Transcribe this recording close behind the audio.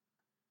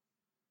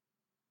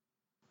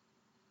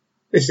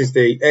This is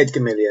the Edgar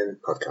Million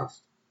podcast.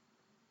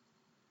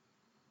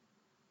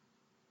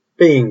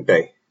 Being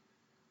B.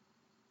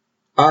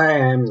 I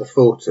am the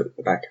thought at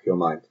the back of your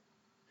mind.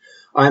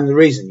 I am the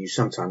reason you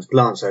sometimes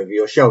glance over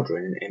your shoulder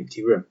in an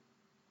empty room.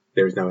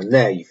 There is no one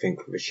there, you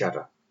think with a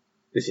shudder.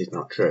 This is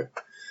not true.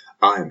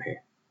 I am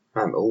here.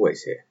 I am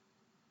always here.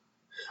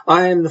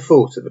 I am the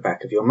thought at the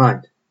back of your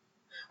mind.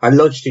 I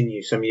lodged in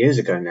you some years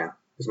ago now,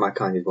 as my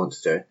kind did want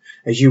to do,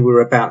 as you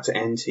were about to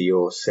enter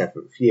your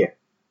 7th year.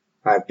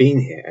 I have been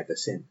here ever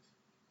since.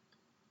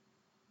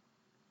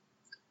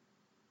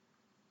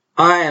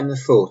 I am the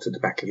thought at the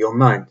back of your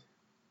mind.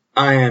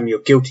 I am your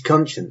guilty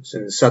conscience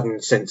and the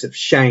sudden sense of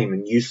shame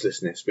and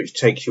uselessness which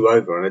takes you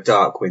over on a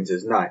dark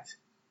winter's night.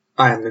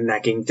 I am the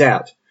nagging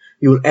doubt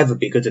you will ever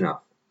be good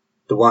enough,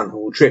 the one who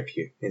will trip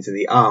you into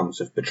the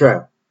arms of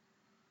betrayal.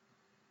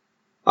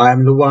 I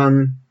am the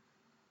one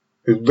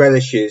who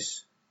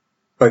relishes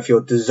both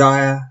your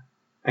desire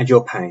and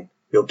your pain,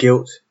 your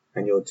guilt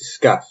and your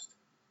disgust.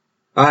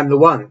 I am the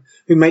one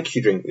who makes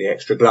you drink the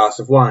extra glass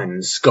of wine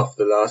and scoff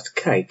the last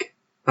cake.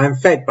 I am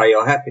fed by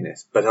your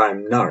happiness, but I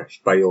am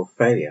nourished by your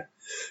failure.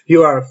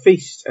 You are a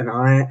feast, and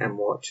I am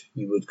what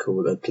you would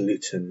call a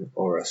glutton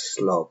or a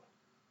slob.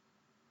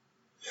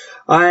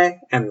 I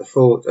am the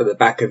thought at the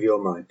back of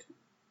your mind.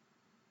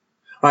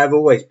 I have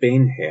always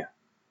been here.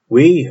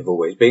 We have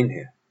always been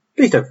here.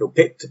 Please don't feel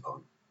picked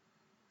upon.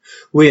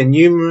 We are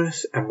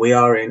numerous, and we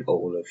are in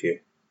all of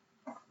you.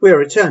 We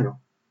are eternal.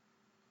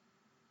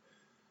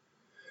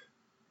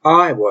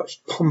 I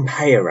watched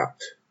Pompeii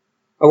erupt.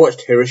 I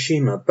watched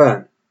Hiroshima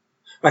burn.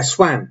 I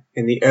swam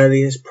in the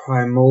earliest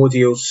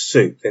primordial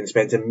soup, then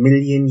spent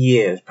 1,000,000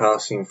 years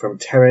passing from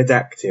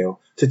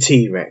pterodactyl to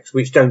T-Rex,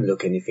 which don't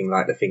look anything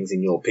like the things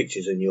in your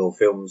pictures and your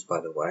films,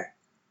 by the way.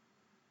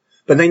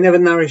 But they never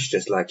nourished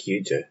us like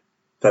you do.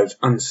 Those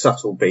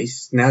unsubtle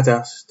beasts, now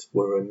dust,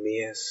 were a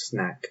mere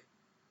snack.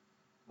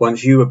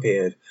 Once you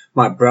appeared,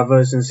 my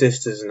brothers and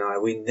sisters and I,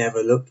 we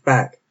never looked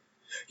back.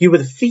 You were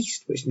the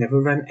feast which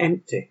never ran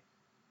empty,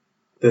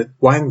 the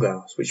wine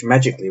glass which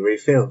magically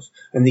refills,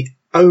 and the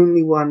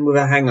only one with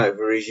a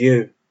hangover is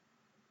you.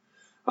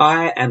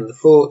 I am the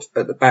thought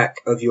at the back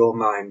of your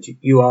mind.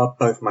 You are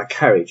both my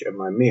carriage and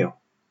my meal.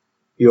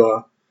 You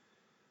are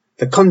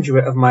the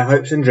conduit of my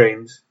hopes and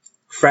dreams,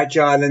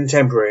 fragile and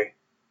temporary.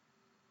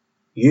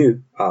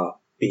 You are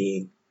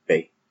being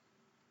B.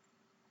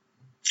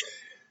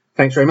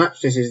 Thanks very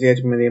much. This is the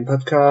Edgar Million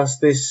podcast.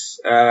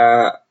 This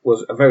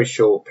was a very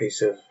short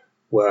piece of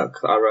work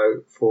that I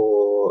wrote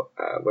for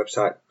a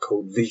website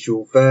called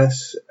Visual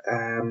Verse.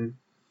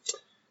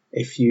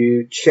 If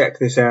you check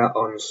this out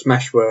on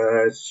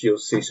Smashwords, you'll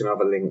see some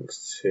other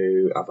links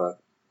to other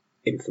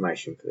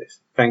information for this.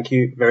 Thank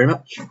you very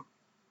much.